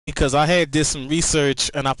because I had did some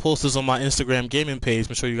research and I posted this on my Instagram gaming page.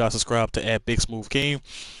 Make sure you guys subscribe to @BigSmoothGame.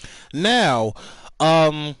 Now,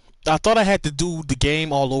 um, I thought I had to do the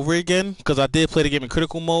game all over again because I did play the game in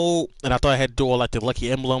critical mode, and I thought I had to do all like the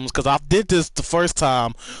lucky emblems because I did this the first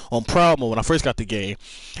time on proud mode when I first got the game.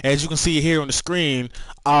 As you can see here on the screen,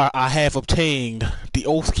 I have obtained the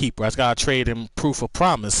Oath Keeper. I just got to trade in proof of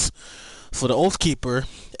promise for the Oath Keeper,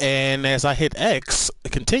 and as I hit X,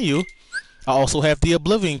 continue. I also have the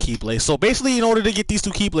Oblivion Keyblade. So basically, in order to get these two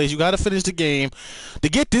Keyblades, you gotta finish the game. To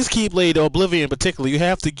get this Keyblade, the Oblivion in particular, you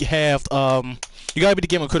have to have you gotta be the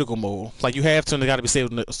game in critical mode. Like you have to, and it gotta be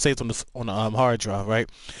saved on the hard drive, right?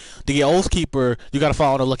 To get Oath Keeper, you gotta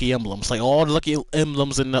follow the lucky emblems, like all the lucky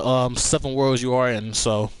emblems in the 7 worlds you are in.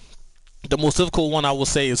 So the most difficult one I will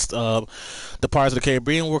say is the Pirates of the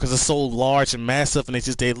Caribbean world because it's so large and massive, and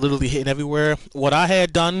they literally hitting everywhere. What I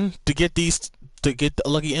had done to get the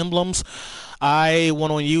lucky emblems, I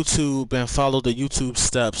went on YouTube and followed the YouTube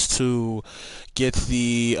steps to get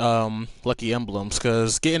the lucky emblems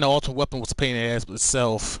because getting the ultimate weapon was a pain in the ass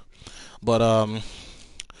itself. But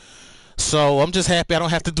so I'm just happy I don't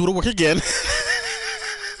have to do the work again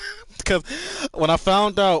because when I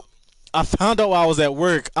found out while I was at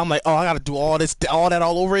work, I'm like, oh, I gotta do all that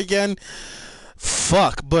all over again.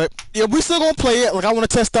 Fuck, but yeah, we still gonna play it. Like, I want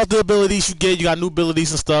to test out the abilities you get. You got new abilities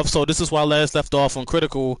and stuff. So this is why I left off on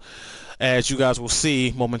critical, as you guys will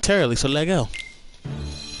see momentarily. So let go.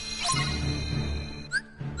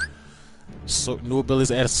 So new abilities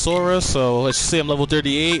added Sora. So let's see, I'm level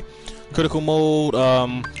 38. Critical mode.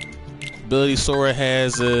 Ability Sora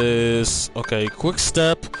has is okay. Quick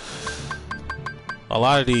step. A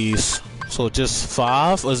lot of these. So just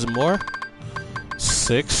 5, or is it more?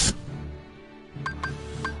 6.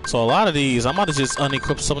 So a lot of these, I might have just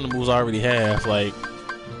unequipped some of the moves I already have, like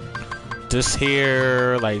this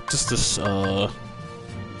here, like just this. Let's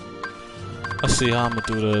see how I'm gonna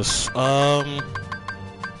do this. I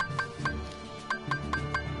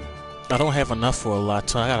don't have enough for a lot,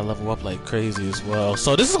 so I gotta level up like crazy as well.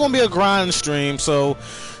 So this is gonna be a grind stream. So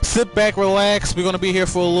sit back, relax. We're gonna be here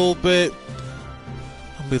for a little bit.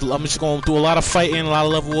 I'm just gonna do a lot of fighting, a lot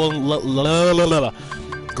of level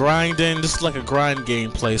grinding. This is like a grind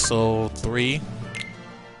gameplay. So 3.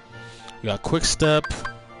 We got quick step.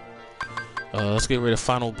 Let's get rid of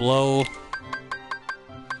final blow.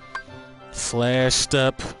 Flash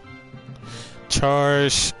step.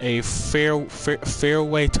 Charge a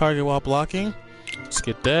fairway target while blocking. Let's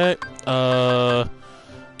get that. I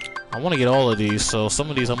want to get all of these. So some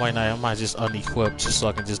of these I might just unequip just so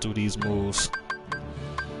I can just do these moves.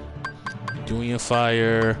 Union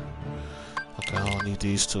Fire. Okay, I don't need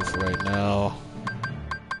these two for right now.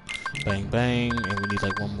 Bang bang, and we need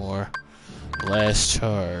like one more. Blast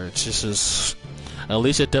charge. This is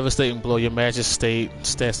unleash a devastating blow. Your magic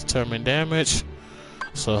stats determine damage.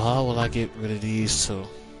 So how will I get rid of these two?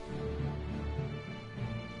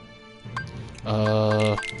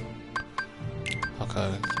 Okay.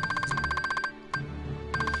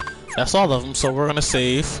 That's all of them. So we're gonna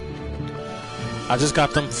save. I just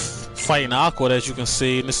got them fighting Aqua, as you can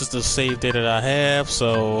see, and this is the save data that I have.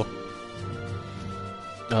 So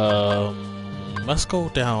let's go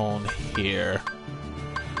down here.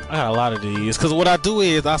 I got a lot of these because what I do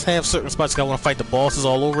is I have certain spots I want to fight the bosses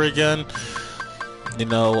all over again, you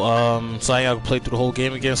know. So I gotta play through the whole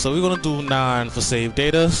game again. So we're gonna do 9 for save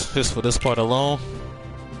data just for this part alone.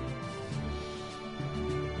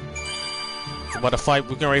 We're about to fight.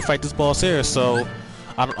 We're gonna fight this boss here. So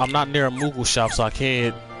I'm not near a Moogle shop, so I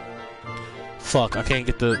can't. Fuck, I can't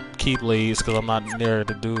get the Keyblades because I'm not near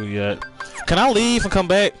the dude yet. Can I leave and come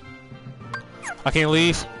back? I can't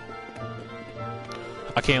leave.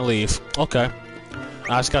 I can't leave. Okay.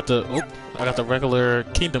 I just got the. I got the regular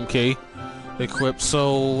Kingdom Key equipped,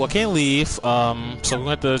 so I can't leave. So we're gonna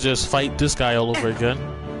have to just fight this guy all over again.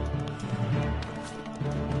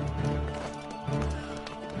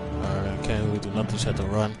 Alright, can't really do nothing. Just have to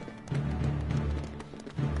run.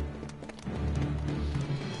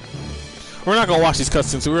 We're not gonna watch these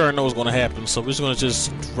cutscenes, so we already know what's gonna happen. So we're just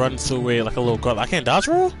gonna run through it like a little gun. I can't dodge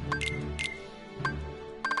roll?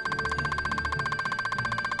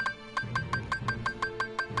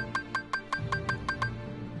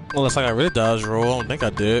 Unless I got rid of dodge roll. I don't think I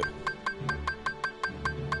did.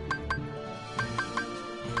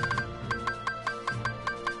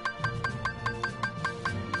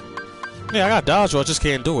 Yeah, I got dodge roll. I just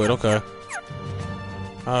can't do it. Okay.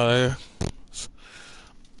 Alright.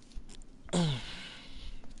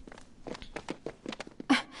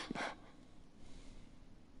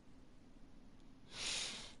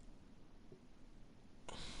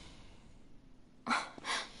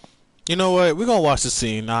 You know what? We're gonna watch the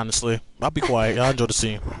scene, honestly. I'll be quiet. Y'all enjoy the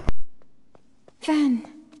scene. Ven.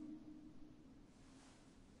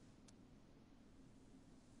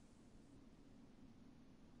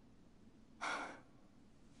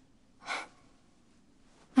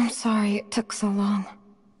 I'm sorry it took so long.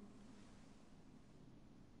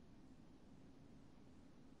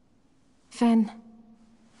 Ven,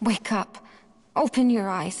 wake up. Open your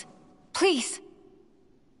eyes. Please.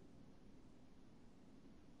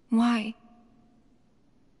 Why?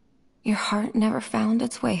 Your heart never found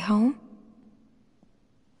its way home?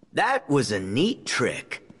 That was a neat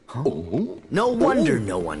trick. Oh. No wonder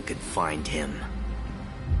no one could find him.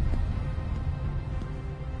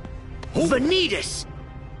 Vanitas!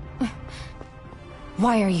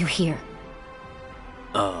 Why are you here?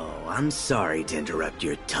 Oh, I'm sorry to interrupt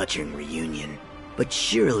your touching reunion, but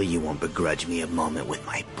surely you won't begrudge me a moment with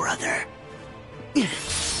my brother.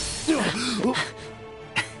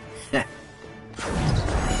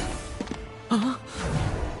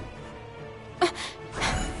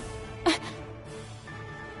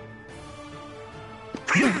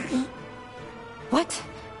 What?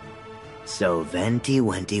 So Venti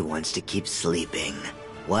Wenti wants to keep sleeping.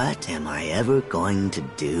 What am I ever going to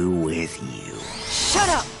do with you? Shut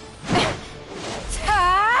up!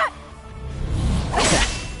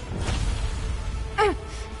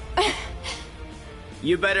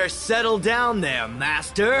 You better settle down there,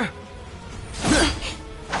 Master.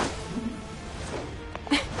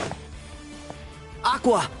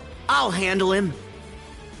 Aqua, I'll handle him.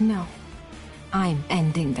 No. I'm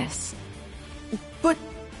ending this. But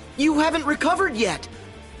you haven't recovered yet.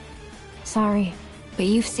 Sorry, but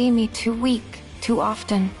you've seen me too weak, too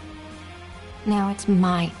often. Now it's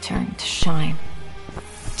my turn to shine.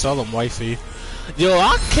 Tell them, wifey. Yo,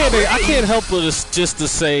 I can't help but just to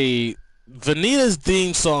say, Vanita's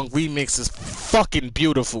theme song remix is fucking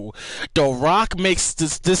beautiful. The Rock makes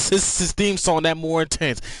his theme song that more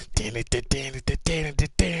intense. It's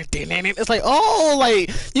like, oh, like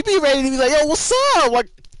you be ready to be like, yo, what's up? Like,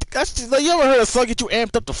 that's just, like, you ever heard a song get you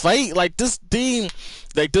amped up to fight? Like this theme,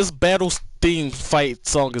 like this battle theme fight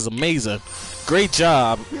song is amazing. Great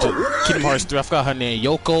job, Kingdom Hearts 3. I forgot her name,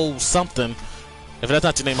 Yoko something. If that's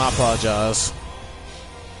not your name, I apologize.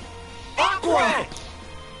 Aqua!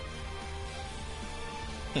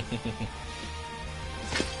 Here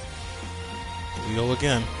we go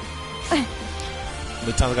again. How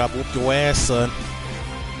many times I gotta whoop your ass, son?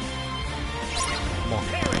 Come on.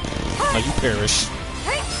 Now you perish.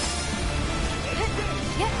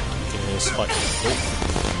 Yes, fuck.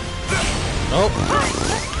 Nope.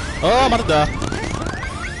 Oh, I'm about to die.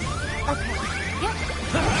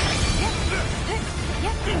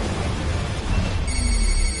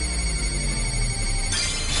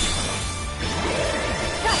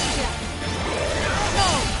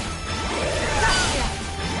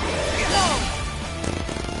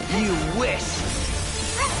 You wish.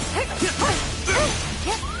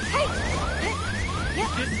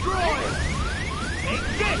 Destroy. Take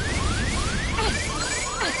this.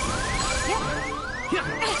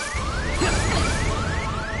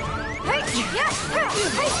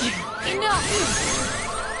 Enough.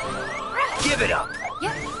 Give it up.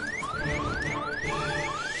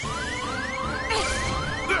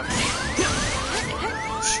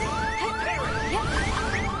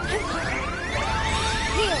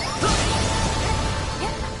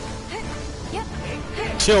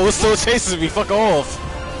 Chill, we're still chasing me. Fuck off.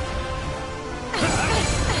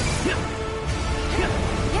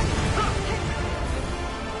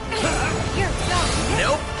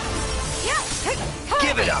 Nope.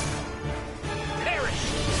 Give it up.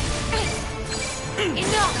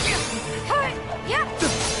 Enough.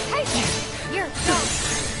 You're done.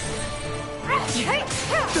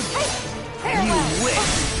 You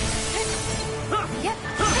wish.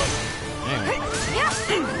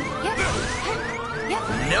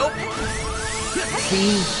 Nope.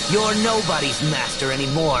 See, you're nobody's master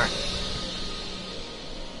anymore.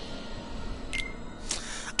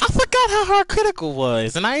 I forgot how hard Critical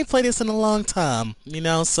was, and I ain't played this in a long time, you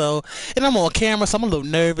know, so, and I'm on camera, so I'm a little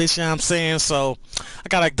nervous, you know what I'm saying, so I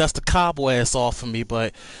gotta dust the cobwebs off of me,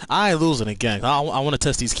 but I ain't losing again. I want to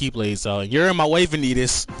test these Keyblades out. You're in my way,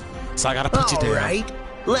 Vanitas, so I gotta put you down. Alright,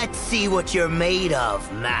 let's see what you're made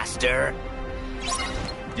of, Master.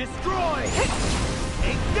 Destroy!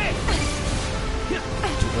 Take this!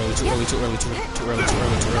 Too early.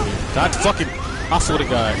 God fucking, I swear to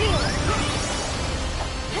God.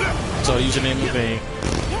 So use your name in vain.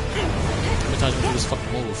 How many times you do this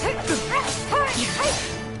fucking move?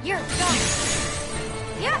 You're done.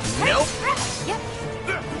 Nope.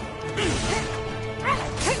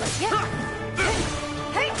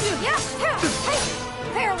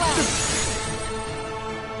 Farewell.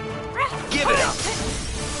 Give it up.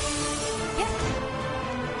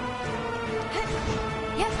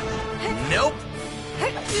 Nope.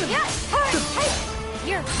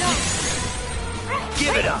 You're done.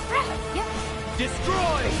 Give it up.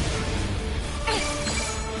 Destroy.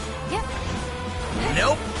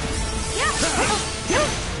 Nope.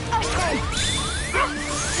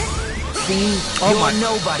 See, Oh you're my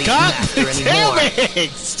nobody's God master damn anymore. it!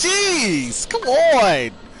 Jeez, come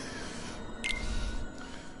on.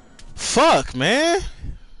 Fuck, man.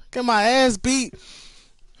 Get my ass beat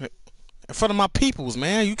in front of my peoples,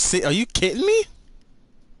 man. Are you kidding me?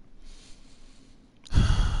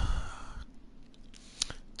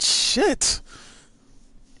 Shit.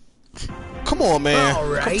 Come on, man. All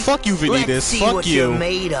right. Fuck you, Let's Vanitas. see Fuck what you. you're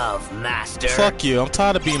made of, master. Fuck you. I'm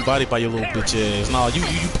tired of being bodied by your little bitch ass. Nah, you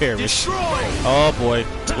perish. Destroy. Oh boy.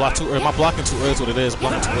 To block too early. Am I blocking too early? That's what it is.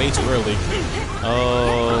 Blocking way too early.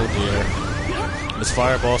 Oh dear. This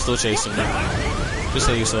fireball still chasing me. Just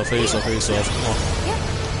hit yourself, hit yourself, hit yourself. Come on.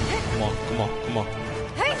 Come on, come on, come on.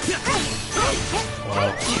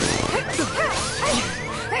 Wow.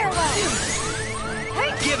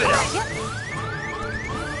 Give it up.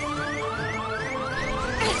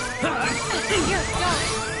 You're done.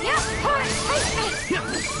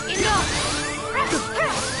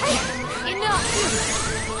 Enough.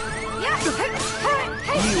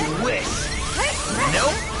 You wish.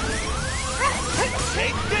 Nope.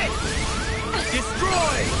 Take this.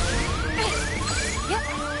 Destroy.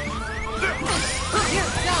 You're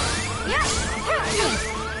done.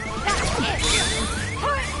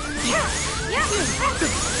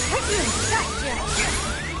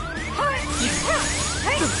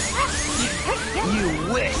 You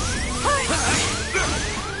wish.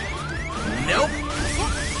 Nope.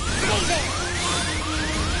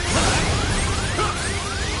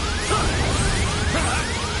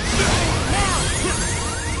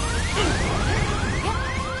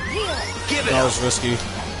 Give it That up. was risky.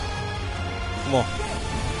 Come on.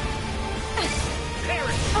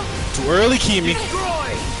 Too early, Kimi.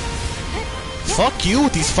 Destroy. Fuck you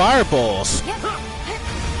with these fireballs.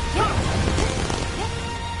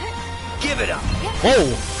 Give it up.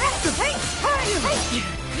 Whoa.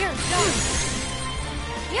 You're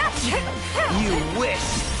done. You wish.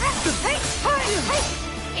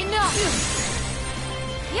 Enough.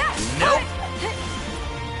 Nope.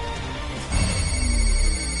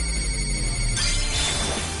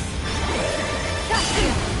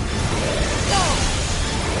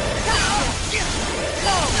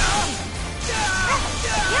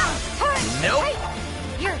 Nope.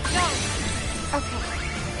 You're done. Okay.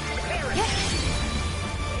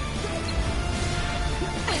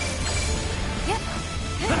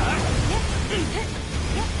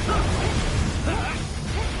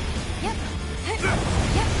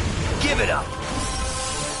 Give it up.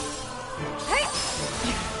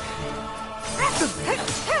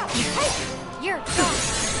 You're done.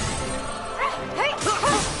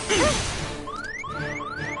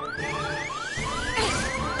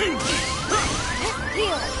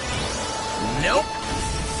 Heal. Nope.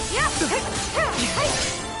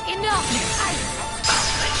 Enough.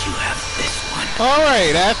 Let you have this one.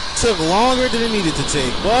 Alright, that took longer than it needed to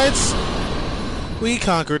take, but we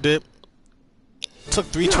conquered it. Took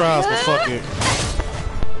 3 trials, but fuck it.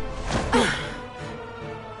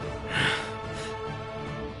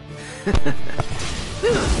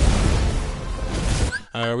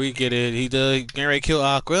 Alright, we get it. He getting ready to kill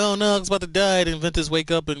Aqua. Oh no, he's about to die. Then Ventus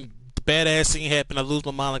wake up and the badass scene happen. I lose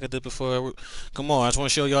my mind like I did before. Come on, I just want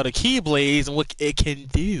to show y'all the Keyblades and what it can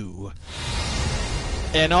do.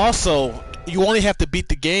 And also, you only have to beat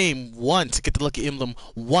the game once to get the Lucky Emblem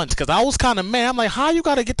once. Because I was kind of mad. I'm like, how you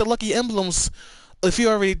got to get the Lucky Emblems if you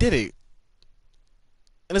already did it?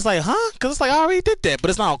 And it's like, huh? Because it's like, I already did that. But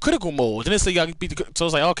it's not on critical mode. And it's like, you got to beat the... So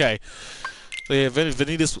it's like, okay. So yeah,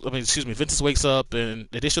 Ventus wakes up and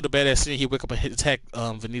if they show the badass scene, he wake up and attack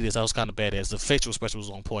Vanitas. That was kind of badass. The facial expression was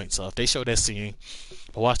on point. So if they show that scene,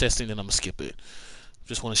 I watch that scene, then I'm going to skip it.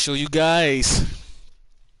 Just want to show you guys...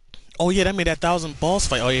 Oh yeah, that made that 1,000 boss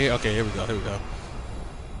fight. Oh yeah, okay, here we go, here we go.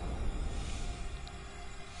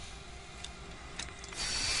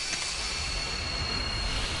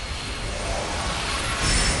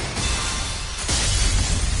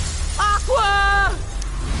 Aqua!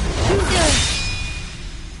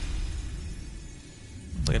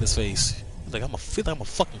 Look at his face. He's like, I'm gonna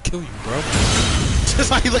fucking kill you, bro. Just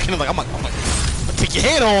like he looking at him like, I'm gonna take your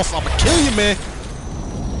head off. I'm gonna kill you, man.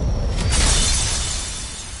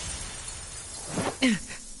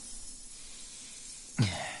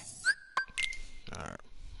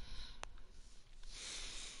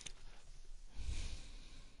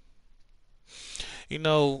 You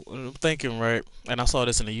know, I'm thinking, right, and I saw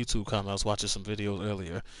this in a YouTube comment. I was watching some videos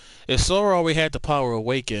earlier. If Sora already had the power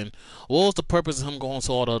awaken, what was the purpose of him going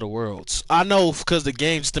to all the other worlds? I know because the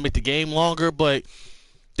game just to make the game longer, but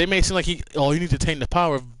they made it seem like you need to attain the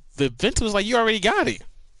power. The Ventus was like, you already got it.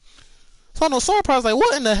 So I know Sora probably was like,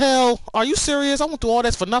 what in the hell? Are you serious? I went through all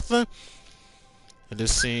this for nothing. In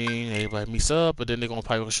this scene, everybody meets up, but then they're gonna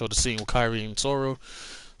probably show the scene with Kyrie and Sora.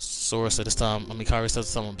 Sora said this time, Kyrie said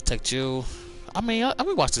this time, I'm gonna protect you. I mean,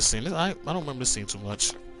 watch this scene. I don't remember this scene too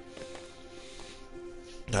much.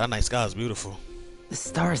 That night sky is beautiful. The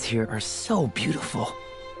stars here are so beautiful.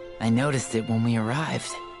 I noticed it when we arrived.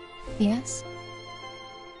 Yes?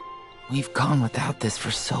 We've gone without this for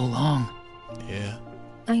so long. Yeah.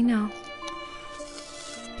 I know.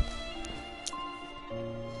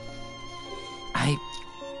 I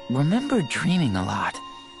remember dreaming a lot.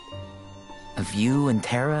 Of you and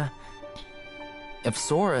Terra. Of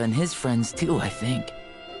Sora and his friends too, I think.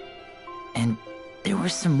 And there were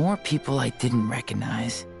some more people I didn't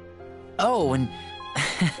recognize. Oh, and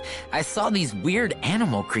I saw these weird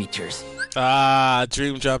animal creatures. Ah,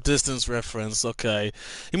 Dream Drop Distance reference. Okay.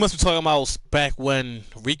 He must be talking about back when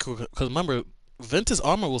Riku, because remember, Ventus'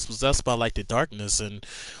 armor was possessed by like the darkness, and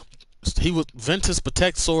Ventus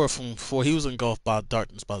protect Sora from before he was engulfed by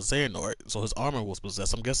darkness by Xehanort, so his armor was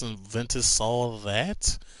possessed. I'm guessing Ventus saw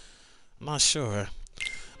that. I'm not sure.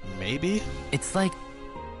 Maybe. It's like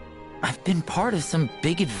I've been part of some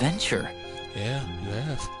big adventure. Yeah, you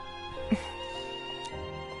have.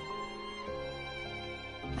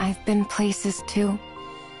 I've been places too.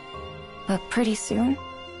 But pretty soon,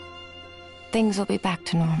 things will be back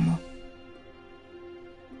to normal.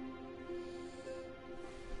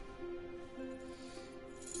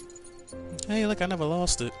 Hey, look, I never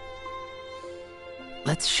lost it.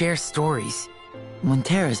 Let's share stories when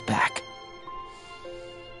Terra's back.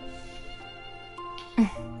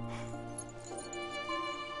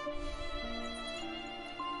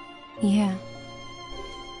 Yeah.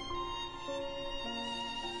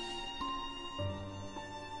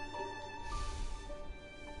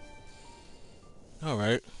 All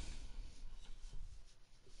right.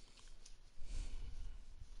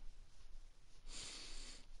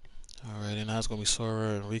 Alright, now it's gonna be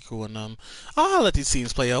Sora and Riku and I'll let these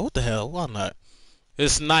scenes play out. What the hell? Why not?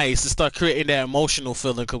 It's nice to start creating that emotional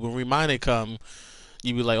feeling, because when Reminder come,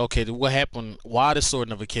 you be like, okay, what happened? Why the sword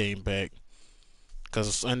never came back?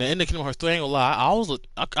 Because in the end of Kingdom Hearts 3, I ain't gonna lie,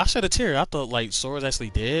 I shed a tear. I thought like Sora's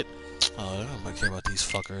actually dead. Oh, I don't care about these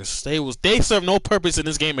fuckers. They serve no purpose in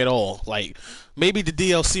this game at all. Like, maybe the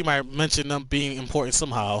DLC might mention them being important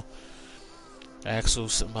somehow. Axel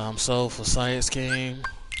sitting by himself, a science game.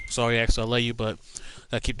 Sorry, Axel, I love you, but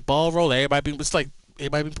gotta keep the ball rolling. It's like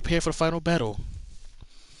everybody be prepared for the final battle.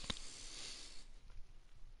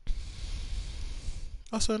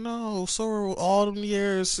 I said, no, Sora, all them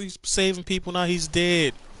years, he's saving people, now he's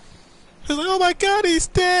dead. He's like, oh my god, he's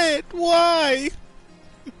dead! Why?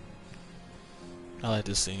 I like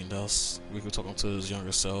this scene, though. Riku talking to his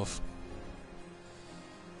younger self.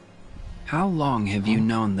 How long have you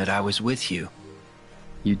known that I was with you?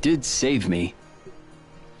 You did save me.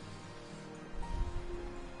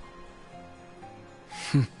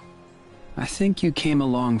 I think you came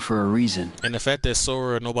along for a reason. And the fact that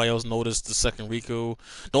Sora, nobody else noticed the second Riku.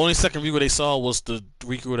 The only second Riku they saw was the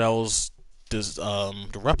Riku that was this the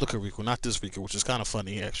replica Riku, not this Riku, which is kind of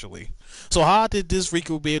funny actually. So how did this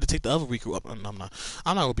Riku be able to take the other Riku up? I'm not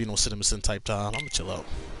gonna be no CinemaSin type time. I'm gonna chill out.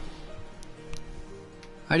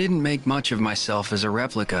 I didn't make much of myself as a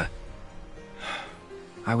replica.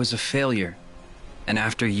 I was a failure. And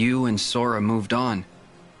after you and Sora moved on,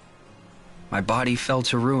 my body fell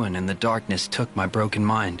to ruin and the darkness took my broken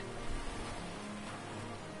mind.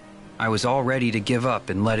 I was all ready to give up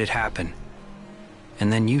and let it happen.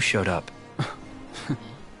 And then you showed up.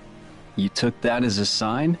 You took that as a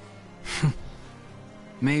sign?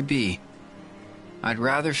 Maybe. I'd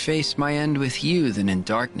rather face my end with you than in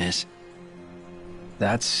darkness.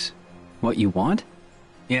 That's what you want?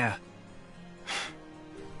 Yeah.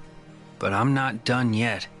 But I'm not done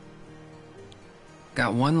yet.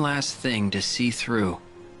 Got one last thing to see through.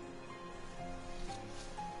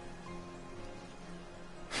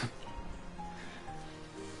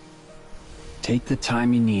 Take the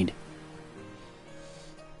time you need.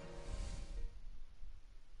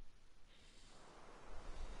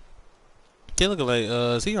 They look like,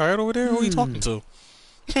 is he alright over there? Who are you talking to?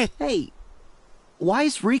 Hey, why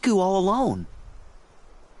is Riku all alone?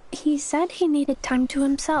 He said he needed time to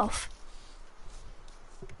himself.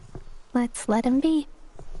 Let's let him be.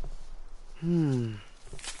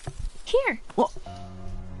 Here. Well,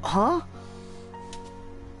 huh?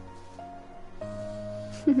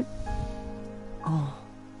 Oh.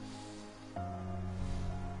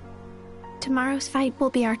 Tomorrow's fight will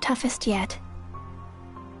be our toughest yet.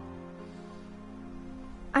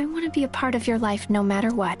 I want to be a part of your life no matter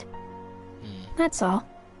what. That's all.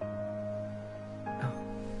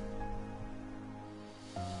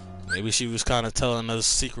 Maybe she was kind of telling us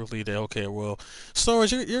secretly that, okay, well, Sora,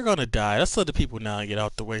 you're gonna die. Let's let the people now get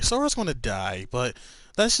out the way. Sora's gonna die, but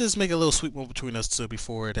let's just make a little sweet one between us two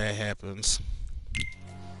before that happens.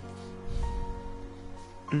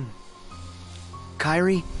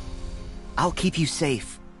 Kairi, I'll keep you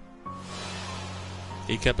safe.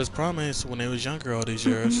 He kept his promise when he was younger all these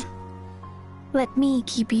years. Let me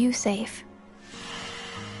keep you safe.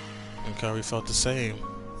 And Kairi felt the same.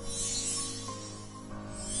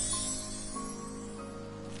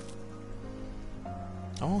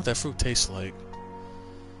 I wonder what that fruit tastes like.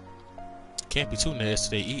 Can't be too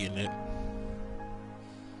nasty, they eating it.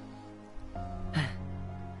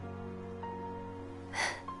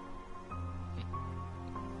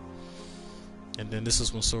 And then this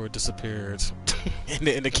is when Sora disappeared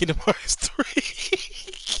in the Kingdom Hearts 3.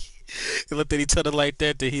 He looked at each other like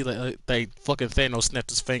that, then he like fucking Thanos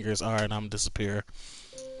snapped his fingers. Alright, I'm disappear.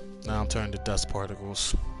 Now I'm turning to dust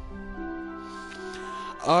particles.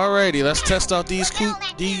 Alrighty, let's test out these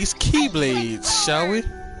keyblades, shall we?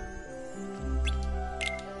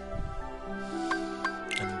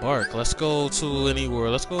 Embark. Let's go to anywhere.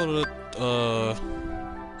 Let's go to the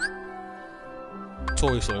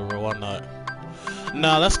Toy Story World. Why not?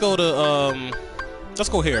 Nah, let's go to let's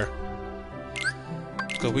go here.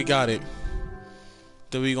 Cause we got it.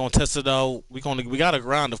 Then we gonna test it out. We gotta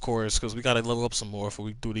grind, of course, cause we gotta level up some more before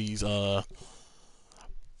we do these. I'm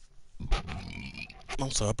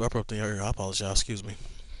sorry, I broke the area. I apologize. Excuse me.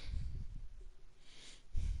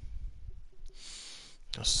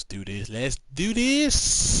 Let's do this. Let's do this.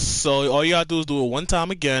 So all you gotta do is do it one time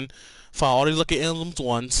again. Find all these lucky emblems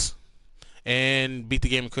once, and beat the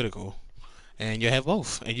game in critical. And you have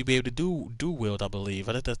both, and you'll be able to do wield, I believe.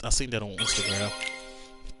 I seen that on Instagram.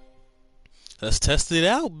 Let's test it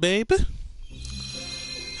out, baby.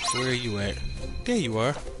 Where are you at? There you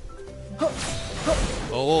are.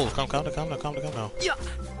 Oh, calm down. Yeah.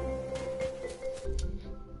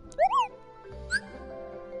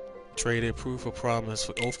 Traded proof of promise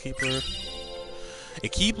for Oathkeeper. A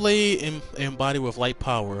keyblade embodied with light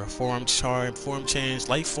power, form charm, form change,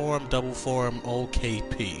 light form, double form,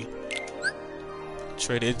 OKP.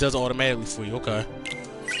 Traded. It does it automatically for you. Okay.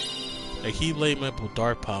 A keyblade map with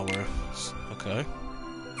dark power. Okay.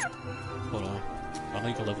 Hold on. I know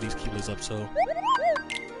you can level these keyblades up, so.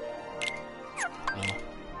 No.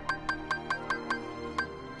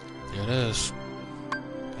 There it is.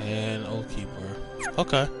 And Oathkeeper.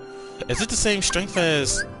 Okay. Is it the same strength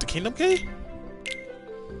as the Kingdom Key?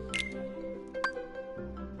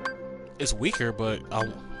 It's weaker, but I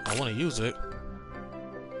want to use it.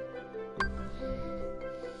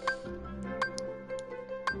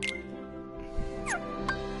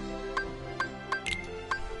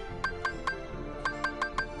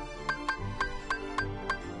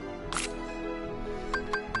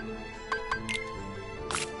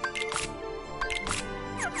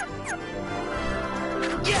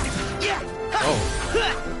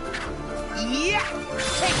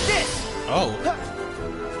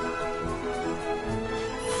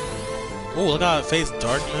 Oh, look how it faced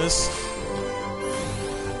darkness.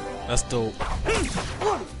 That's dope.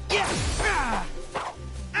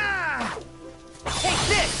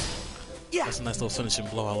 That's a nice little finishing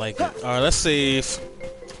blow. I like it. Alright, let's save.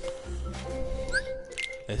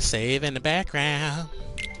 Let's save in the background.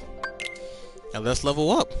 And let's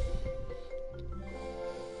level up.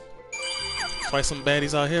 Fight some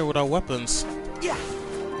baddies out here with our weapons.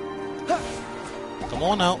 Come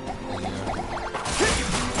on out.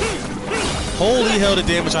 Holy hell, the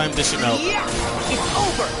damage I am dishing out. It's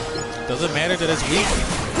over. Does it matter that it's weak?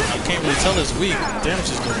 I can't really tell it's weak. The damage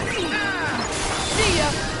is doing. See ya.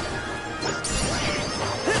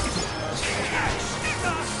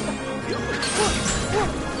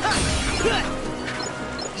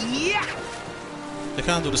 They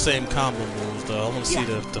kind of do the same combo moves, though. I want to see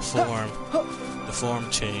the form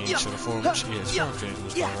change, or the form change. Yeah, form change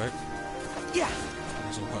was fun, right? Yeah.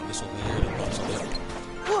 This over here, the pops on that.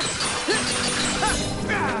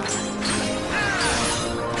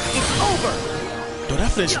 It's over. Dude,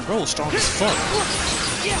 that finishing roll is strong as fuck.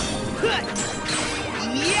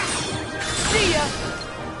 See ya.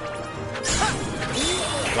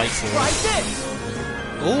 Light form. Try this.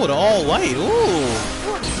 Ooh, the all white. Ooh.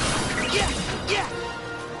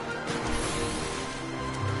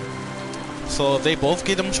 So So if they both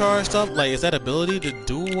get them charged up, like, is that ability to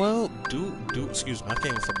do well? Excuse me, I can't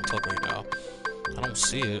even fucking talk right now. I don't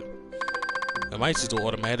see it. It might just do it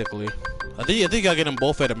automatically. I think I get them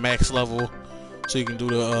both at a max level, so you can do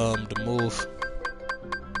the move.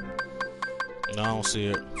 No, I don't see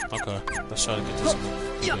it. Okay, let's try to get this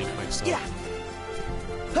ability maxed up.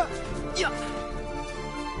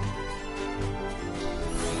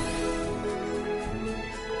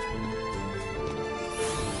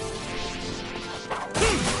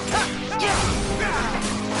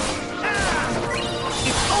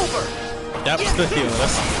 It's over. That's the heal.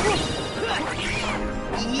 That's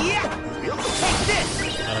Take this.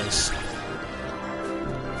 nice.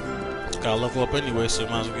 Gotta level up anyway, so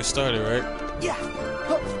might as well get started, right? Yeah.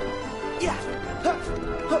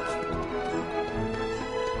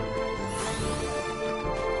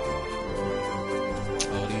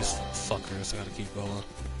 Oh, these fuckers! I gotta keep going.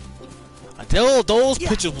 Those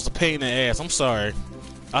pictures was a pain in the ass. I'm sorry.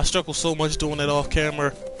 I struggled so much doing it off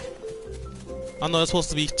camera. I know it's supposed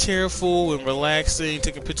to be cheerful and relaxing,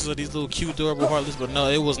 taking pictures of these little cute, adorable heartless, but no,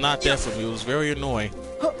 it was not that for me. It was very annoying.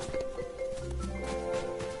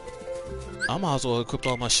 I might as well equip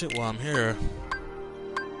all my shit while I'm here.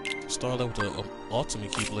 Start out with the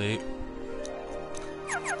ultimate keyblade.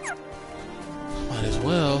 Might as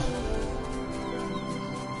well.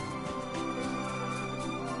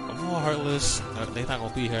 Come on, heartless. They're not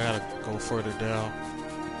gonna be here. I gotta go further down.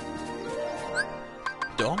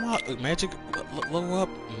 Did all my magic level up?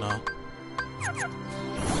 No.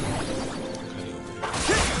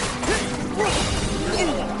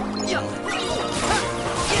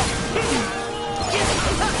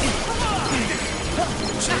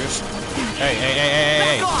 Serious?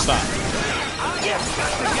 Hey, stop.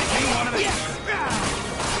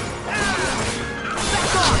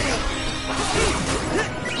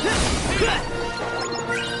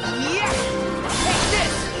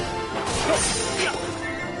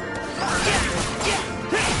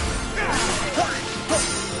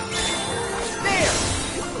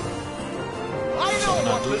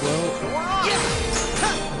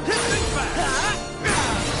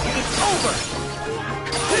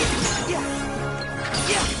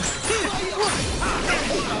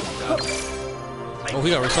 Oh, we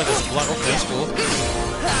got reflectors to block. Okay, that's cool.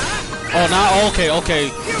 Oh, now, okay.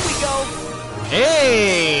 Here we go.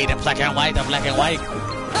 Hey, the black and white.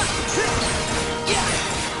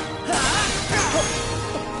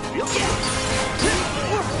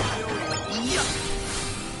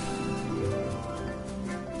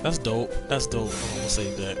 That's dope. I'm gonna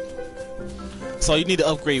save that. So you need to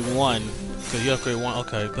upgrade one, cause you upgrade one.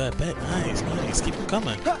 Okay, bet. Nice. Keep them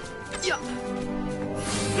coming.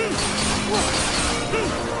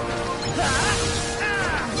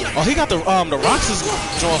 Oh, he got the Roxas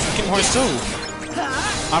draw from Kingdom Hearts 2.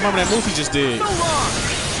 I remember that move he just did.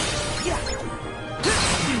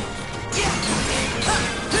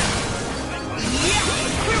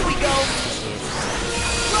 Here we go.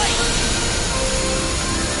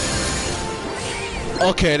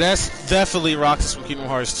 Okay, that's definitely Roxas from Kingdom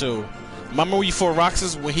Hearts 2. Remember when you fought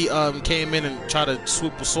Roxas when he came in and tried to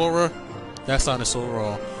swoop with Sora? That sounded so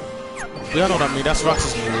raw. But y'all know what I mean. That's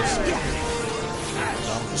Roxas' move.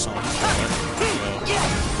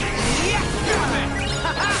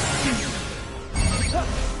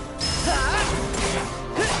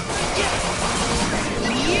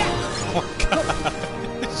 Oh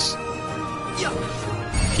gosh.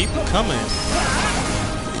 Keep them coming.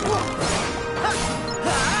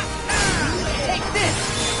 Take this.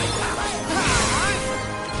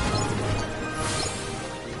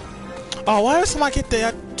 Oh, why does somebody get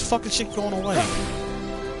that fucking shit going away?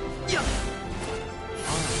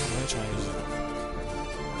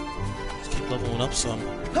 Let's keep leveling up some.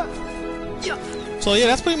 So yeah,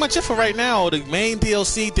 that's pretty much it for right now. The main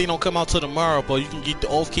DLC thing don't come out till tomorrow, but you can get the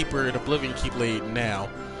Oathkeeper and Oblivion Keyblade now.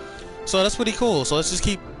 So that's pretty cool. So let's just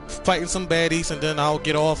keep fighting some baddies, and then I'll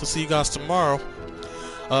get off and see you guys tomorrow.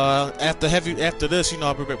 After this, you know,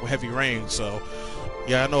 I'll be back with Heavy Rain. So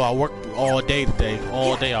yeah, I know I work all day today.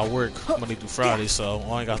 All day I work Monday through Friday, so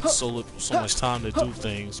I ain't got so much time to do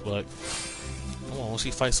things. But come on, let's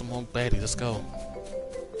see fight some more baddies. Let's go.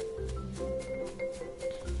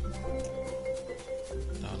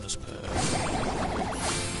 Down this path.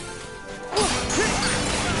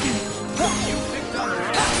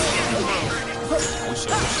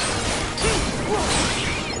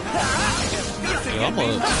 Yeah,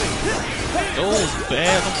 those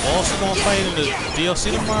bad bosses gonna fight in the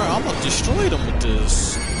DLC tomorrow. I'm gonna destroy them with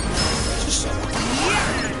this. Just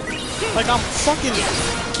like I'm fucking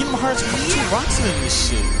Kingdom Hearts 2 Roxas in this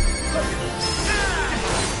shit.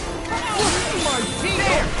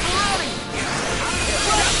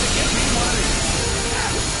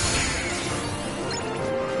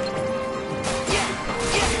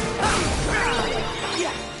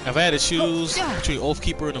 If I had to choose between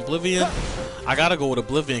Oathkeeper and Oblivion, I gotta go with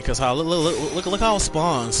Oblivion because how look how it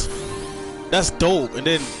spawns. That's dope, and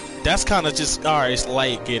then that's kind of just alright. It's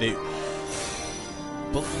light, get it?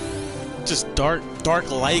 But just dark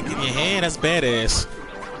light in your hand. That's badass.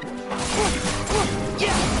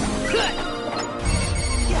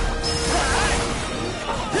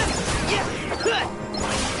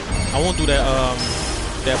 I won't do that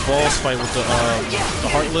boss fight with the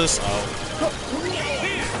Heartless. Oh.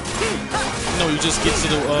 No, you just get to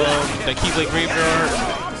the that Keyblade graveyard.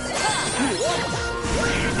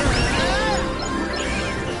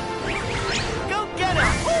 Go get him!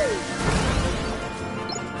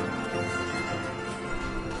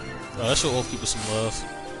 Oh, that should Oathkeeper some love.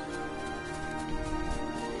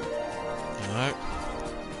 Alright.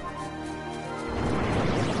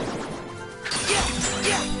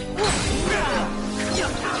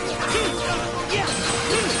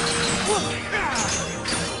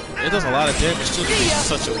 It does a lot of damage too. It's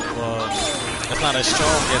such a it's not as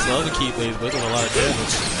strong as the other Keyblades, but it does a lot of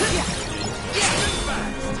damage.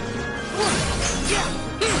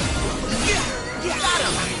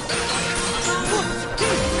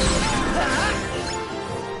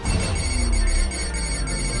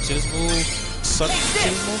 See this move? Suck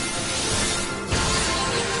move?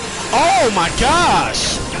 Oh my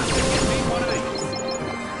gosh!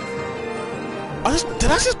 Did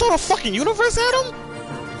I just throw the fucking universe at him?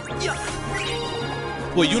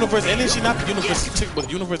 Well, universe energy, not the universe tick,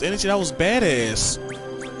 but universe energy. That was badass.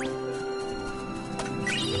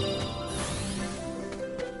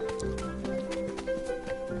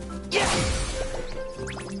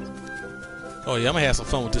 Oh yeah, I'm gonna have some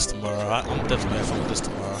fun with this tomorrow. I'm definitely gonna have fun with this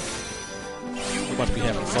tomorrow. We're about to be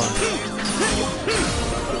having fun.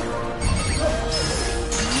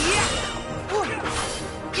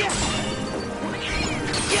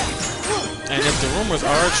 And if the rumors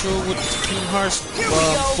are true with Kingdom Hearts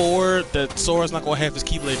 4, that Sora's not gonna have his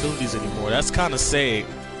Keyblade abilities anymore, that's kind of sad.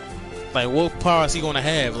 Like, what power is he gonna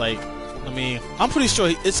have? Like, I mean, I'm pretty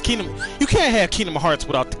sure it's Kingdom. You can't have Kingdom Hearts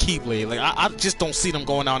without the Keyblade. Like, I just don't see them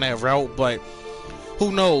going down that route. But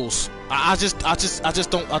who knows? I just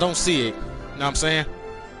don't see it. You know what I'm saying?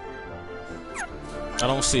 I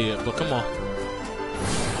don't see it. But come on.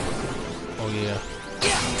 Oh yeah.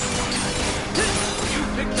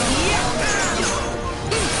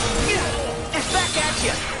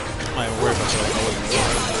 I ain't worried about you.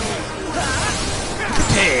 Look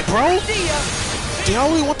at that, bro! Do y'all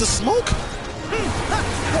really want the smoke?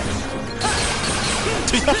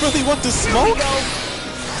 Do y'all really want the smoke?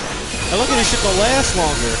 I look at this shit gonna last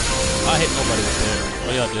longer. I hit nobody with that.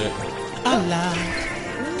 Oh, y'all did. I lied.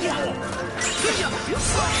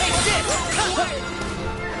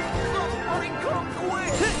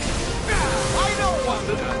 I don't want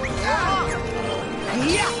to.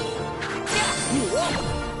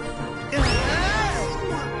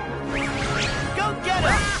 Go get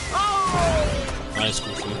him! Oh! Nice,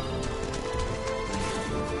 Goofy.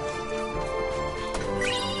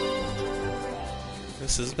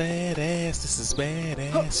 This is badass. This is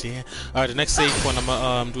badass. Yeah. All right. The next save point, I'm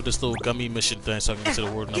gonna do this little gummy mission thing, so I can get to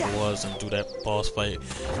the word number was and do that boss fight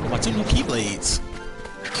with my 2 new Keyblades.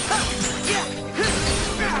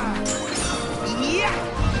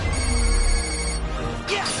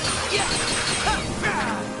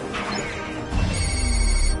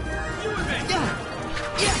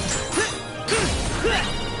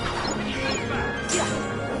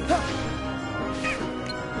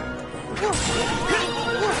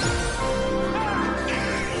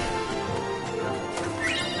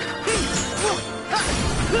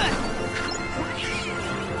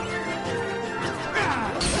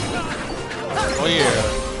 Oh yeah.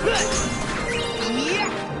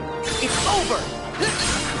 It's over.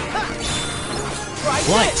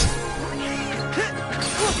 What?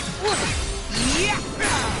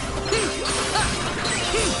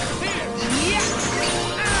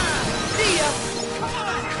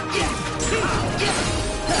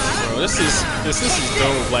 Bro, this is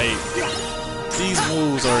dope. Like, these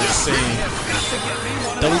moves are insane.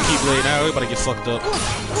 Double Keyblade. Now everybody get fucked up.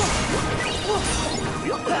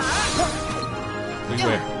 Where you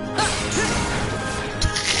at?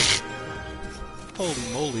 Holy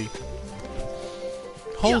moly.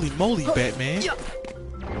 Holy moly, Batman. You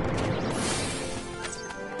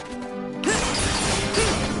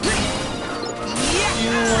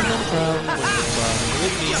want no problem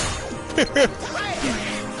with me.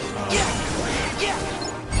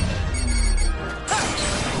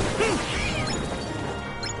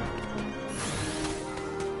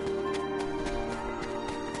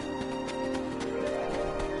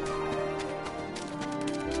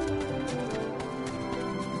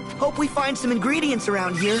 Hope we find some ingredients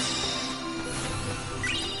around here.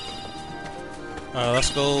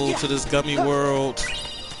 Let's go to this gummy world.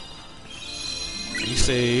 Be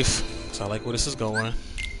safe. So I like where this is going.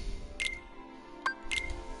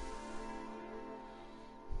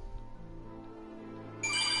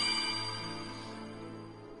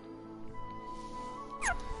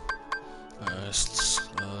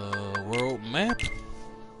 World map.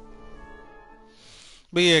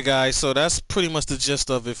 But yeah, guys, so that's pretty much the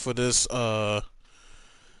gist of it for this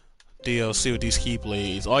DLC with these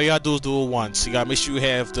Keyblades. All you gotta do is do it once. You gotta make sure you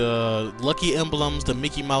have the lucky emblems, the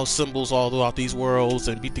Mickey Mouse symbols all throughout these worlds,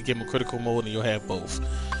 and beat the game in critical mode, and you'll have both.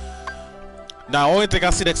 Now, only thing I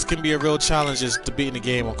see that can be a real challenge is to beating the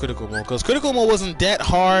game on critical mode, because critical mode wasn't that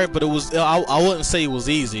hard, but it was. I wouldn't say it was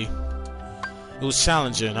easy. It was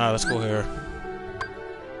challenging. All right, let's go here.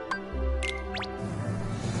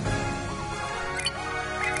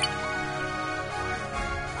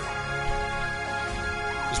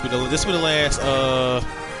 This will be the last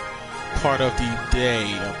part of the day,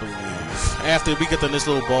 I believe. After we get done this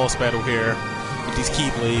little boss battle here with these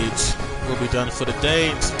Keyblades, we'll be done for the day.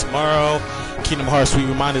 And tomorrow, Kingdom Hearts 3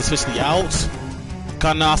 Reminder is officially out.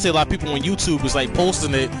 Kinda, I see a lot of people on YouTube is like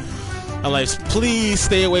posting it. I'm like, please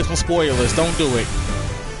stay away from spoilers. Don't do it.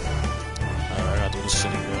 Alright, I gotta do this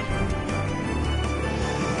shit again.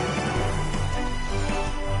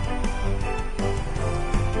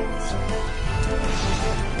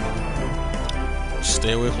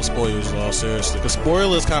 Stay away from spoilers, y'all, seriously. Because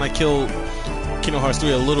spoilers kind of killed Kingdom Hearts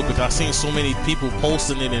 3 a little bit. I've seen so many people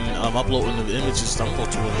posting it and uploading the images. I'm going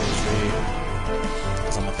to do it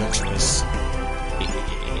because I'm adventurous.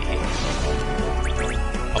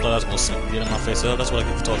 I thought I was going to get in my face. Oh, that's what I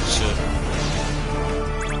get for talking shit.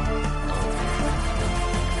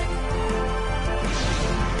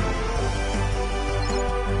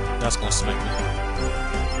 That's going to smack me.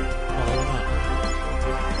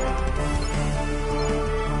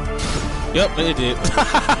 Yep, it did.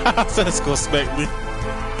 So that's gonna smack me.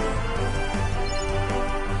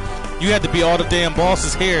 You had to be all the damn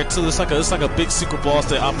bosses here too. It's like a big secret boss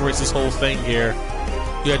that operates this whole thing here.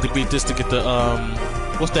 You had to beat this to get the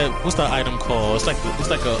what's that item called? It's like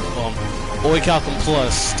a Oicalcum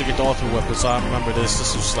Plus to get the ultimate weapon. So I remember this.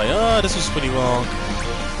 This was like this was pretty long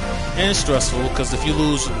and stressful because if you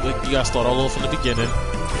lose, you gotta start all over from the beginning.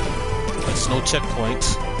 There's no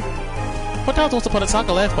checkpoint. What that was once upon a time,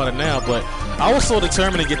 I laugh about it now, but I was so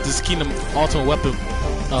determined to get this Kingdom Ultimate Weapon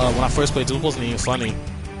when I first played. It wasn't even funny.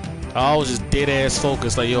 I was just dead ass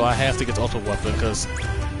focused, like yo, I have to get the Ultimate Weapon because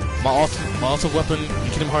my ultimate weapon in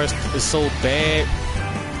Kingdom Hearts is so bad.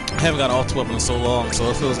 I haven't got an Ultimate Weapon in so long, so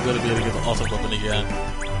it feels good to be able to get the Ultimate Weapon again,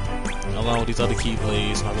 along with these other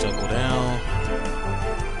Keyblades. Now we just go down.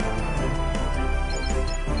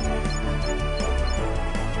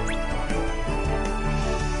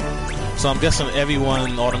 So I'm guessing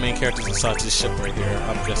everyone, all the main characters inside this ship right here.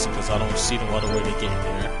 I'm guessing because I don't see them other way they get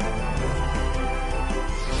here.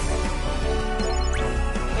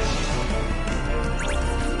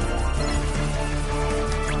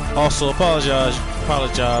 Also, apologize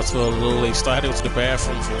for a little late start. I had to go to the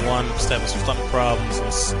bathroom for one, just having some stomach problems.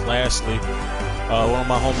 And lastly, one of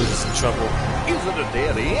my homies is in trouble. Is it a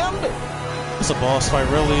dead end? It's a boss fight,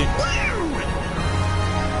 really.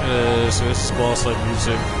 It is. This is boss fight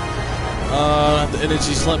music. The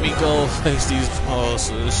energies let me go face these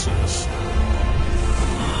bosses.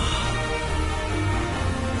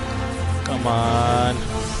 Come on.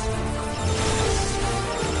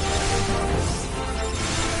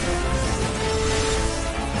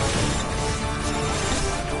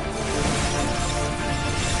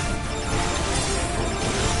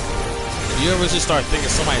 You ever just start thinking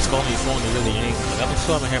somebody's calling your phone and really ain't? Like, I'm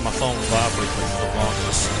still haven't heard my phone vibrate for the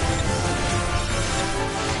longest.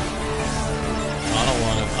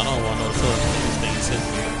 I don't want no feeling these things hit me.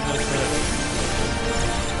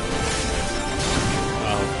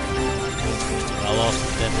 I lost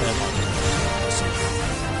that pad.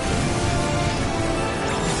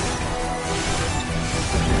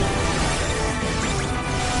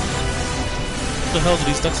 What the hell do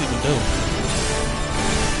these ducks even do?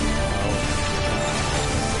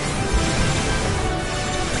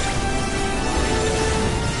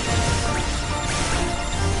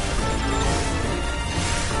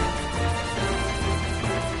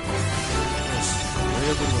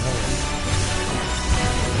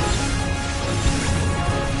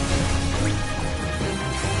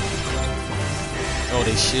 Oh,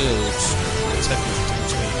 they shields. Protect me from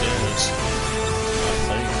too much damage. I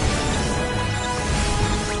think.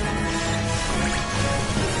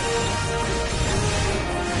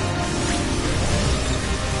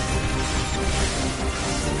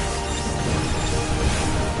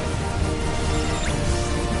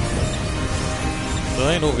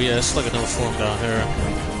 ain't over yet. It's like another form down here.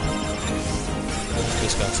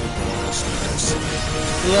 Just got some speakers.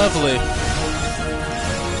 Lovely.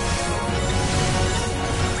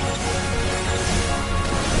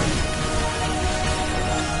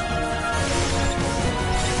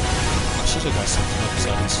 I should have got something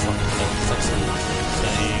upside this fucking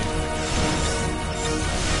thing.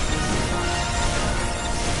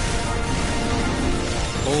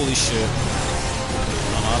 Holy shit. I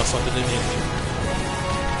don't know how the fuck did they hit me.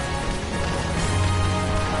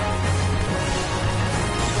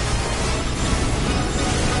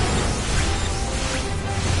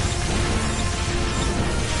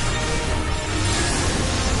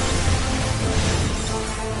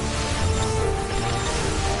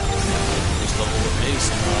 Just level with A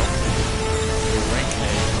somehow. Rank A,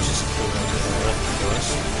 which is cool. Of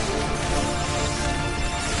course.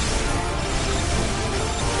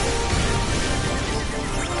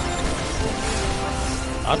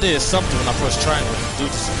 I did something when I first tried to do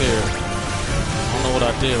this fair. I don't know what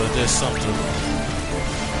I did, but I did something.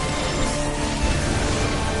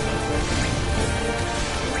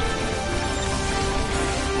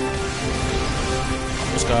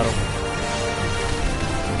 Almost got him.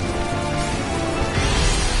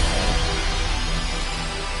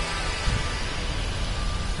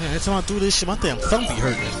 Man, every time I do this shit, my damn thumb be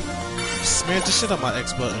hurting. Smash the shit out my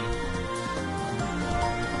X button.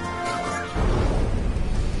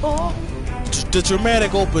 The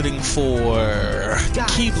dramatic opening for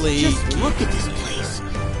Keyblade. Just look at this place.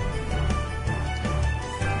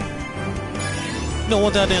 You know,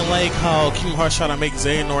 one thing I didn't like how Kingdom Hearts trying to make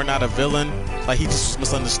Xehanort not a villain, like he just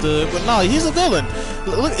was misunderstood. But no, he's a villain.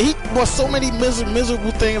 Look, he brought so many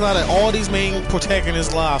miserable things out of all these main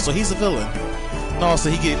protagonists' lives, so he's a villain. No, so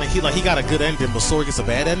he got a good ending, but Sora gets a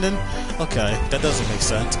bad ending. Okay, that doesn't make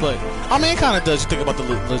sense, but I mean, it kind of does. You think about the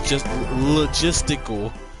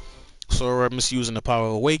logistical. Sora misusing the power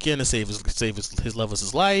of Awaken to save his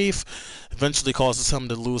lover's life, eventually causes him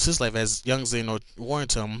to lose his life as young Xehanort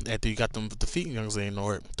warned him after you got them defeating young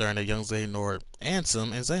Xehanort during the young Xehanort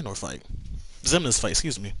Ansem and Xehanort fight. Xemna's fight,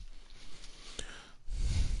 excuse me.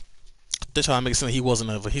 They're trying to make it seem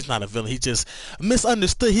like he's not a villain, he just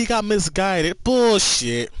misunderstood, he got misguided.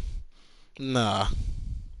 Bullshit. Nah.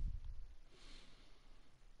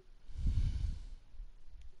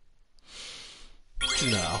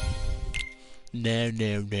 No. No,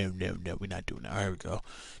 we're not doing that. Alright, here we go.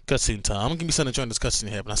 Cutscene time. I'm gonna give me something to join this cutscene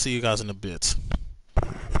here, but I'll see you guys in a bit.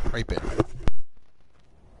 Right back.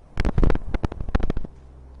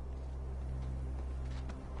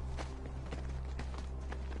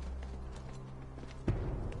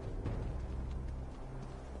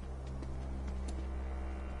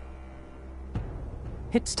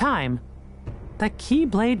 It's time. The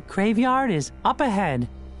Keyblade Graveyard is up ahead.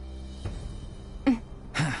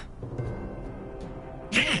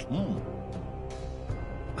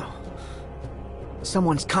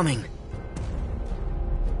 Someone's coming.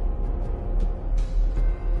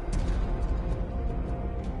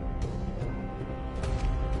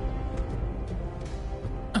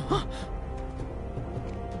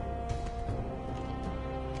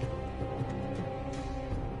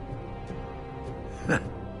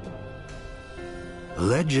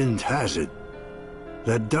 Legend has it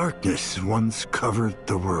that darkness once covered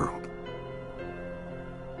the world.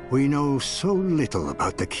 We know so little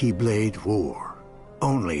about the Keyblade War,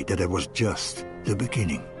 only that it was just the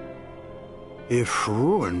beginning. If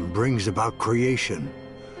ruin brings about creation,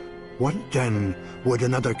 what then would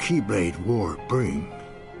another Keyblade War bring?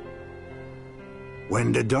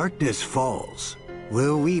 When the darkness falls,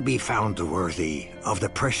 will we be found worthy of the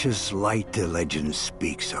precious light the legend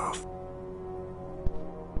speaks of?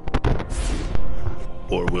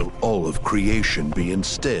 Or will all of creation be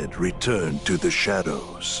instead returned to the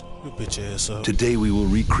shadows? Bitch ass up. Today we will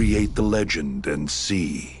recreate the legend and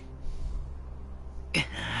see.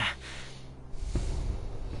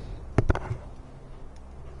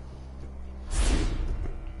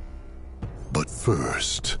 But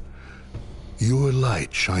first, your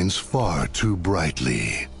light shines far too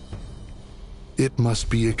brightly. It must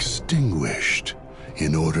be extinguished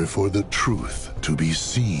in order for the truth to be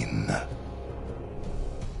seen.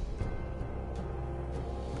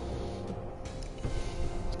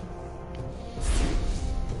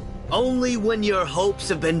 Only when your hopes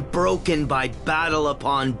have been broken by battle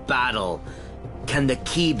upon battle can the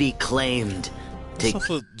key be claimed. What's up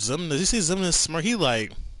with Xemna? You see Xemna's smart? He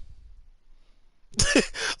like,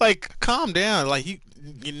 like, calm down. Like you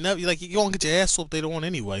never, like you gonna get your ass whooped later on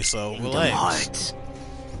anyway. So relax.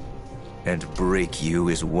 And break you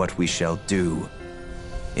is what we shall do.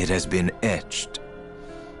 It has been etched.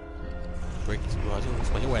 break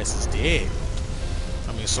your ass is dead.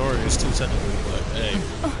 I mean, sorry, it's too technically, but hey,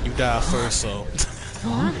 you died first, so.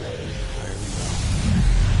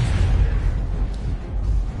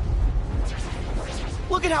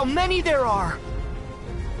 Look at how many there are!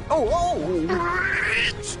 Oh!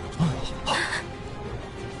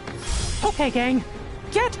 Okay, gang,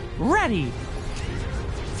 get ready!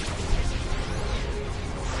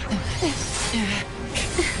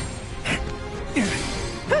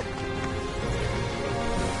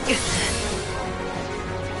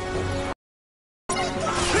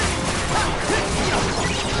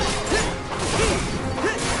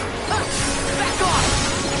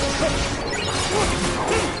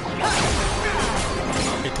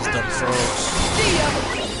 Hit these dumb frogs. See ya!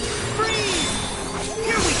 Freeze!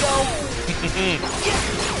 Here we go!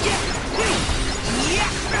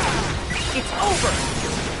 It's over!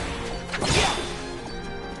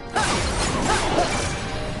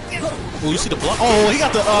 Oh, you see the block? Oh, he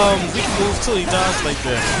got the we can move till he dies like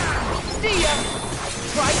that. See ya!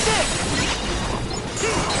 Try this!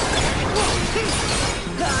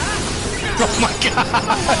 Oh my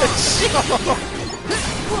gosh!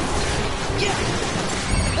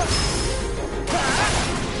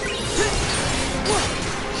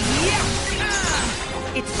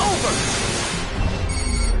 It's over!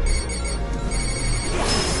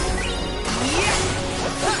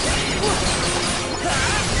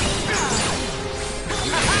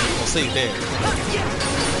 Gonna save there.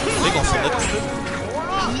 They gonna flip it.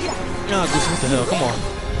 Nah, Goose, what the hell? Come on.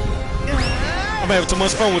 I'm having too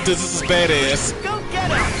much fun with this. This is badass. Go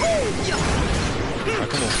get him! Alright,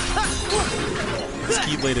 come on. This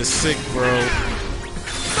Keyblade is sick, bro.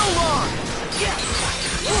 So long!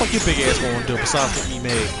 What the fuck your big ass gonna do besides what he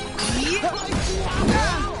made?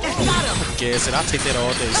 Got him! Guess it. I'll take that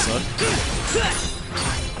all day, son.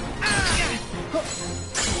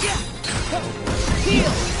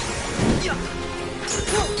 Heal!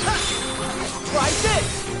 Try this!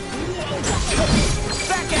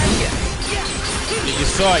 Back at you! Yeah, you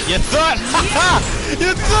saw it. You thought!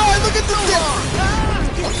 You thought! Look at this thing!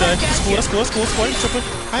 Okay, that's cool. That's cool. That's cool. That's cool. I ain't tripping.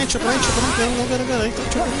 I ain't tripping. I'm good. I'm good. I ain't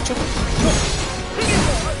tripping.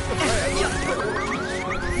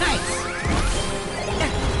 Nice!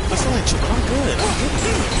 I still ain't tripping. I'm good.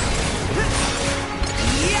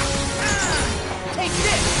 Take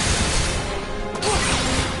this!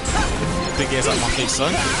 Big ass out my face,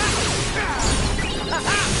 son.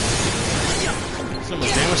 See how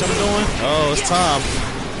much damage I'm doing? Oh, it's time.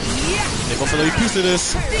 They both let me piece of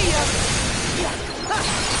this.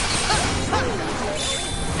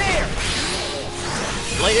 There!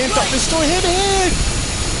 Lightning, don't destroy him head!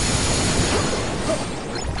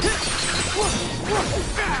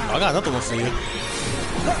 Oh, I got another one for you.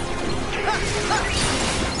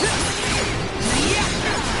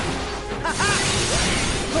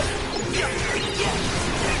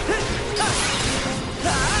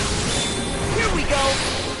 Here we go!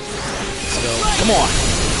 Let's go. Come on.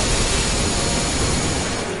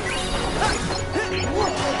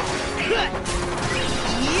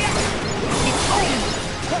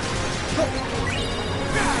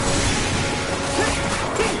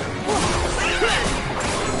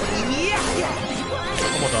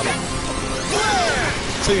 Come on, Donald.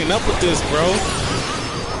 Cleaning up with this, bro.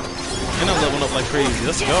 And I'm leveling up like crazy.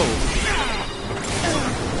 Let's go.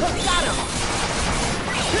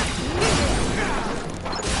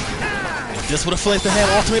 This would have flipped to have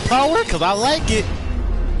ultimate power? Cause I like it.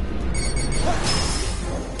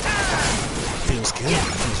 Feels good.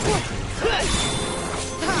 Feels really good.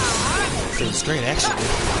 Feels great, actually.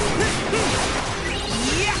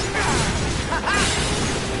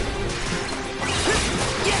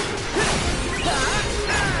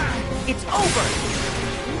 It's over.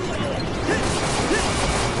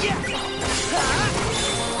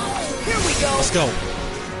 Here we go. Let's go.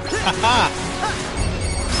 Haha.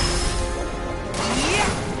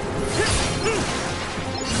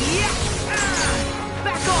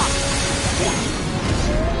 Back off.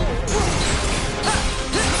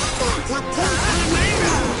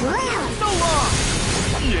 So long.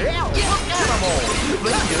 Yeah, look at them all.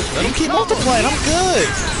 Let him keep multiplying. I'm good.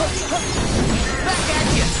 Back at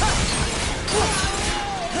you.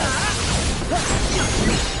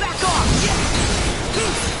 Back off.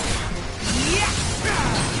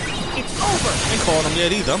 It's over. I ain't calling him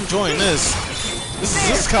yet either. I'm enjoying this. This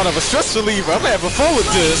is kind of a stress reliever. I'm having fun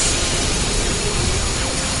with this.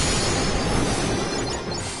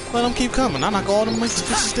 Let them keep coming. I knock all them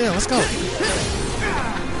bitches down. Let's go.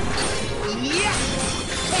 Yeah.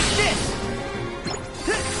 Take this.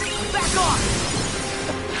 Back off.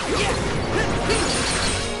 Yeah.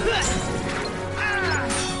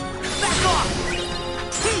 Back off.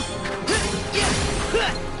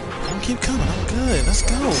 Keep coming. I'm good. Let's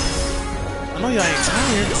go. I know y'all ain't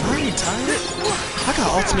tired. I ain't tired. I got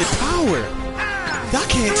ultimate power. Y'all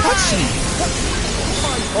can't touch me.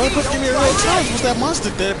 Only person give me a real challenge was that monster,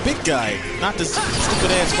 that big guy. Not this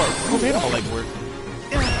stupid ass part. Who made him like work?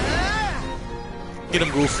 Get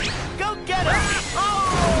him, Goofy. Go get him!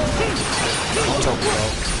 Don't talk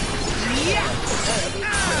about.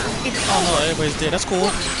 Oh no, everybody's dead. That's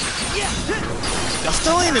cool. Y'all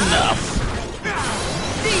still ain't enough.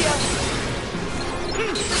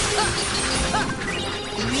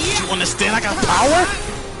 You understand? I got power?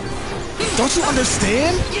 Don't you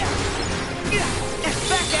understand?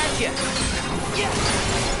 Back at you!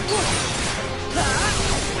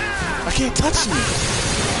 I can't touch me.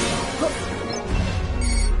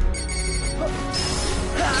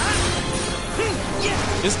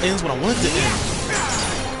 This ends when I want it to end.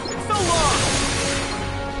 So long!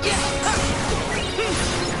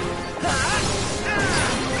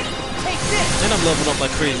 And I'm leveling up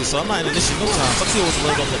like crazy, so I'm not in this shit no time. So I see I wasn't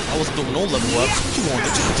leveled up like I wasn't doing no level ups. What you want?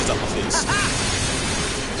 Get your bitches out my face.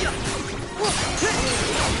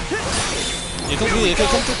 Yeah, come here,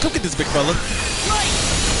 come get this big fella.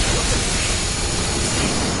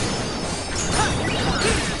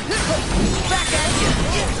 Back at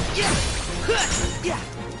you!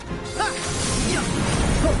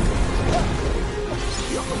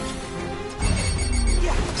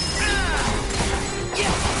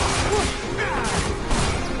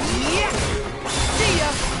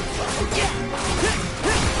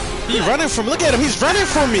 He's running from me. Look at him. He's running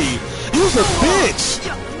from me. He was a bitch.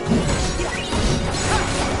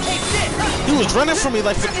 He was running from me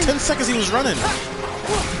like for 10 seconds. He was running.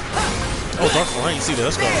 Oh, Darkfall. I ain't see that.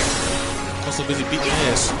 Let's go. I'm so busy beating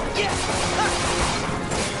ass.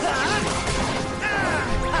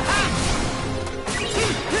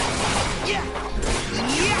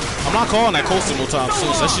 I'm not calling that coaster no time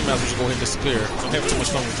soon, so that shit might as well just go ahead and disappear. I'm having too much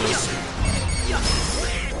fun with this.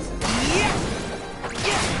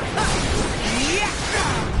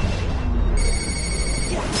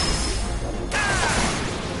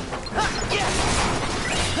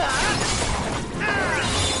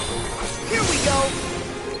 Here we go!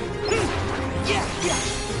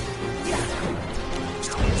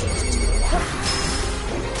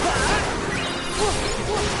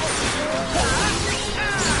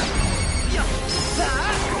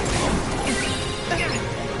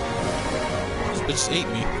 This bitch ate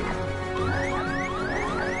me.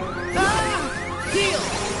 Heal!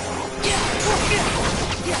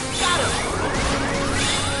 Got him!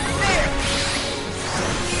 There!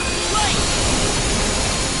 Light!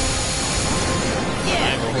 I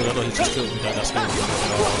ain't gonna hold it. I know he just killed me. That's good.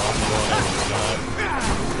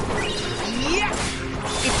 Yeah!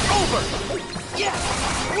 It's over! Yeah!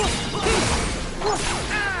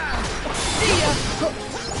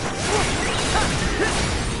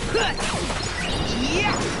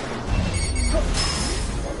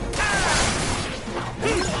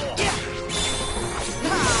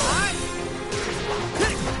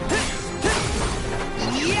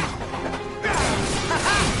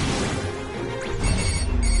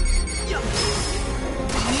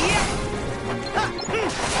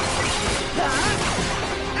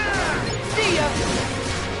 See ya!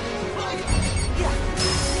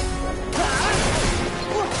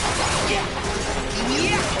 Yeah! See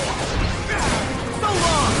ya! So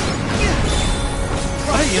long!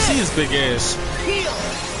 I didn't even see his big ass. Heal!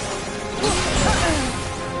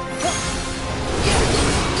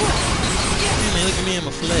 Hey man, look at me and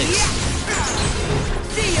my flex.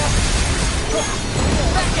 See ya!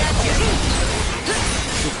 Back at you!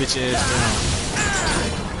 Put bitch ass down.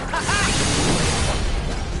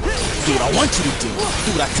 Do what I want you to do. Do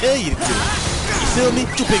what I tell you to do. You feel me?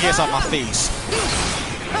 Get your big ass out my face.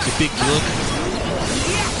 You big look.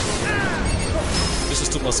 This is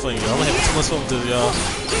too much fun, y'all. I'm having too much fun with this, y'all.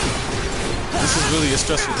 This is really a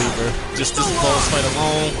stress reliever. Just this boss fight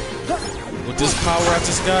alone. With this power I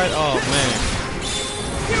just got. Oh man.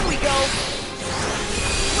 Here we go!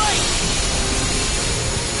 Light!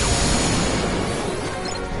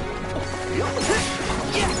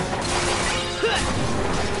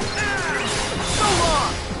 So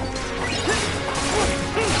long!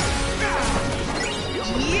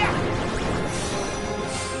 Yeah!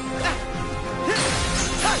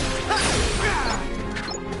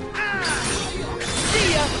 See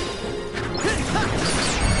ya!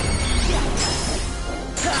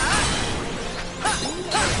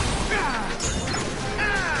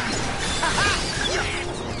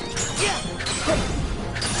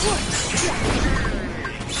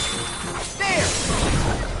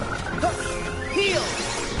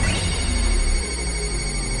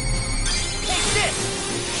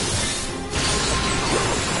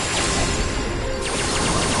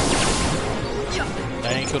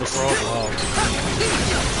 kill the frog? Oh.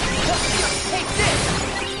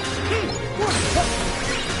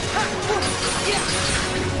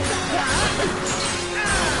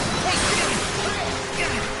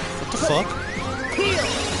 What the fuck?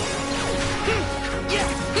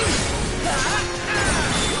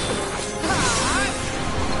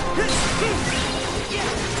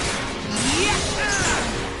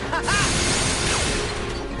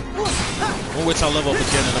 We'll wait till I level up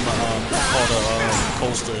again and I'm gonna call the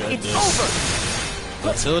coaster at this.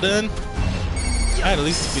 Until then, I had at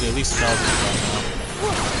least defeated at least 1,000 right now.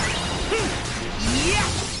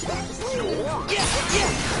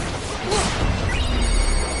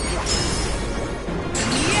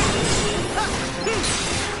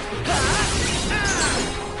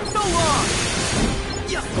 So long.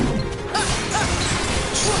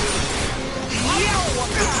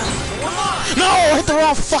 No, I hit the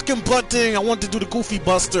wrong fucking button. I wanted to do the Goofy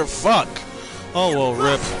Buster. Fuck. Oh well,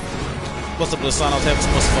 rip. What's up with the sign? I was having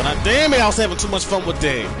too much fun. Damn it, I was having too much fun with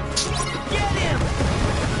Dave. Get him.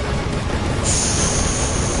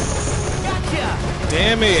 Gotcha.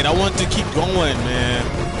 Damn it, I wanted to keep going, man.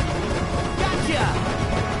 Gotcha.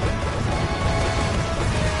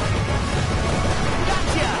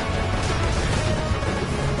 Gotcha.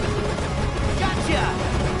 Gotcha.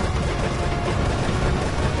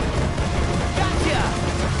 Gotcha.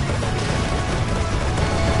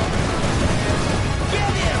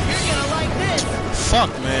 Get him. You're gonna like this.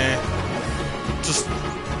 Fuck, man. Just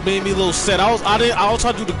made me a little sad. I was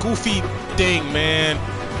trying to do the Goofy thing, man.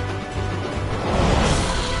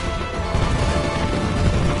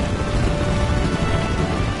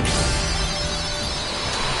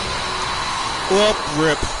 Well,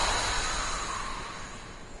 rip.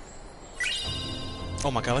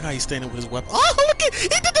 Oh my god, look how he's standing with his weapon. Oh, look at, he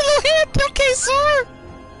did the little hand. Okay, sir.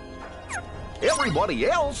 Everybody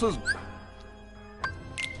else is...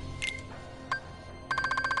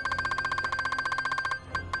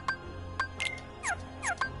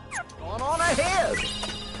 Going on ahead.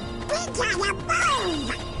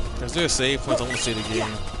 Is there a save point? I want to see the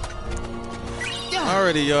game.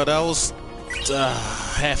 Alrighty, y'all. That was...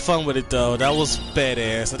 had fun with it, though. That was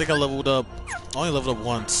badass. I think I leveled up... I only leveled up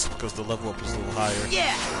once, because the level up was a little higher.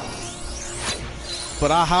 Yeah.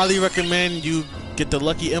 But I highly recommend you get the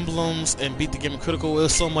lucky emblems and beat the game critical. It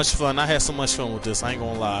was so much fun. I had so much fun with this. I ain't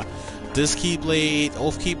gonna lie. This Keyblade,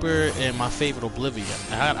 Oathkeeper, and my favorite Oblivion.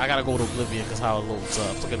 I gotta go with Oblivion because how it loads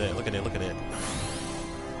up. Look at that. Look at that. Look at that.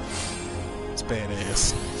 It's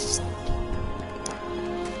badass.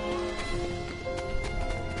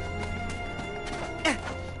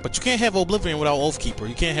 But you can't have Oblivion without Oathkeeper.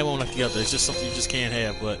 You can't have one like the other. It's just something you just can't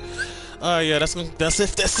have. But yeah, that's it. That's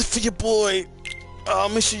it for your boy.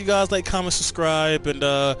 Make sure you guys like, comment, subscribe, and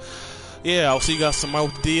yeah, I'll see you guys tomorrow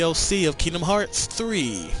with the DLC of Kingdom Hearts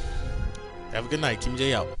 3. Have a good night. Kim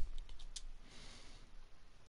J out.